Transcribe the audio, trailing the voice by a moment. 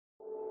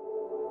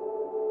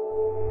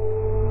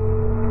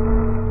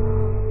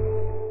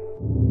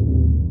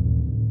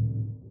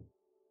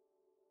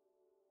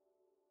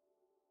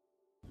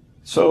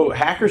So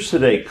hackers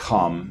today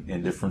come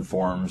in different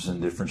forms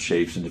and different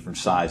shapes and different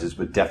sizes,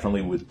 but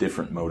definitely with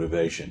different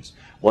motivations.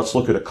 Let's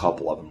look at a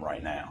couple of them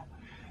right now.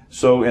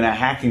 So in a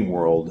hacking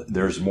world,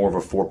 there's more of a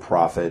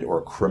for-profit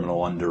or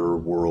criminal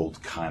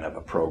underworld kind of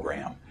a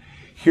program.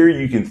 Here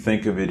you can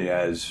think of it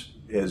as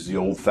the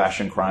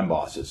old-fashioned crime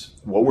bosses.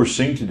 What we're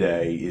seeing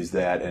today is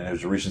that, and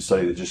there's a recent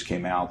study that just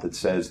came out that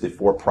says the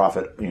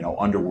for-profit,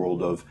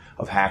 underworld of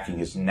hacking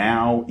has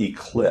now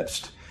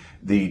eclipsed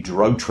the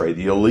drug trade,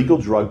 the illegal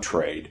drug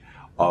trade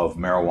of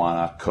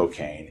marijuana,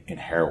 cocaine, and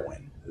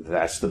heroin.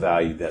 That's the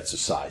value, that's the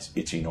size.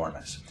 It's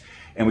enormous.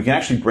 And we can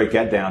actually break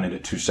that down into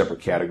two separate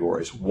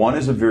categories. One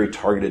is a very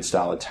targeted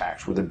style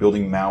attacks where they're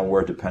building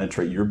malware to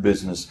penetrate your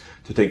business,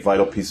 to take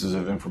vital pieces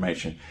of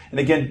information. And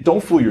again,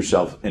 don't fool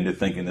yourself into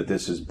thinking that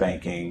this is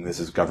banking, this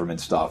is government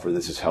stuff, or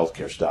this is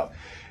healthcare stuff.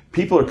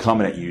 People are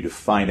coming at you to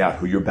find out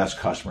who your best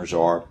customers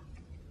are,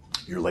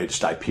 your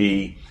latest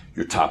IP,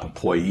 your top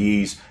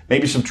employees,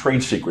 maybe some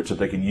trade secrets that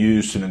they can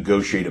use to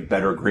negotiate a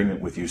better agreement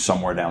with you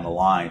somewhere down the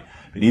line.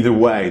 But either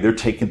way, they're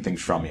taking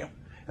things from you.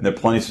 And there are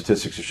plenty of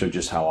statistics to show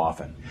just how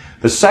often.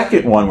 The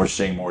second one we're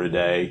seeing more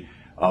today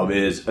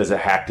is as a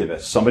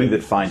hacktivist, somebody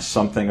that finds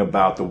something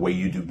about the way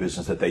you do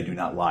business that they do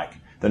not like.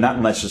 They're not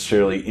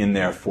necessarily in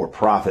there for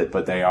profit,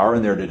 but they are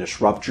in there to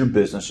disrupt your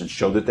business and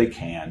show that they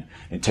can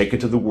and take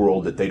it to the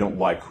world that they don't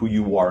like who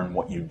you are and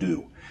what you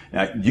do.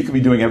 Now, you could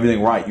be doing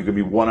everything right. You could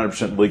be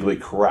 100% legally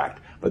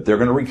correct, but they're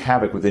going to wreak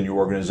havoc within your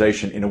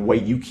organization in a way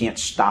you can't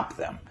stop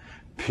them.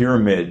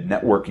 Pyramid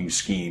networking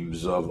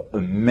schemes of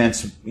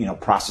immense,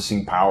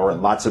 processing power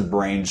and lots of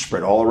brains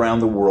spread all around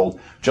the world,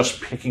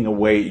 just picking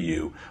away at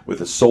you with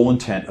the sole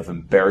intent of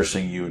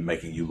embarrassing you and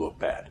making you look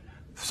bad.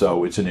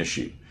 So it's an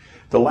issue.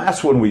 The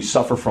last one we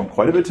suffer from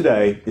quite a bit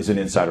today is an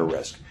insider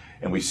risk.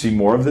 And we see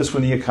more of this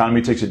when the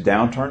economy takes a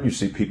downturn. You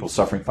see people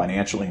suffering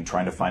financially and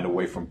trying to find a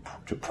way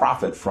to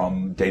profit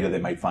from data they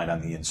might find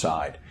on the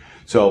inside.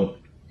 So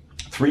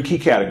three key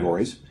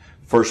categories.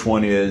 First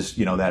one is,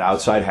 that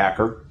outside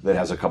hacker that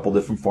has a couple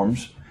different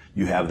forms.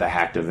 You have the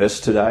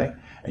hacktivist today,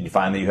 and you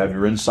find that you have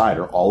your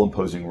insider, all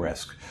imposing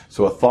risk.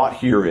 So a thought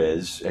here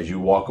is, as you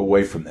walk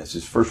away from this,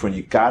 is first one,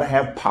 you got to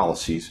have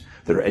policies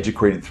that are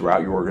educated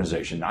throughout your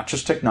organization, not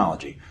just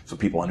technology, so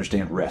people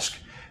understand risk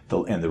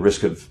and the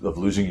risk of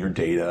losing your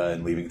data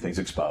and leaving things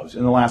exposed.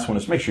 And the last one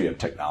is make sure you have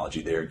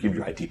technology there, give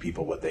your IT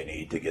people what they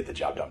need to get the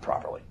job done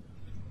properly.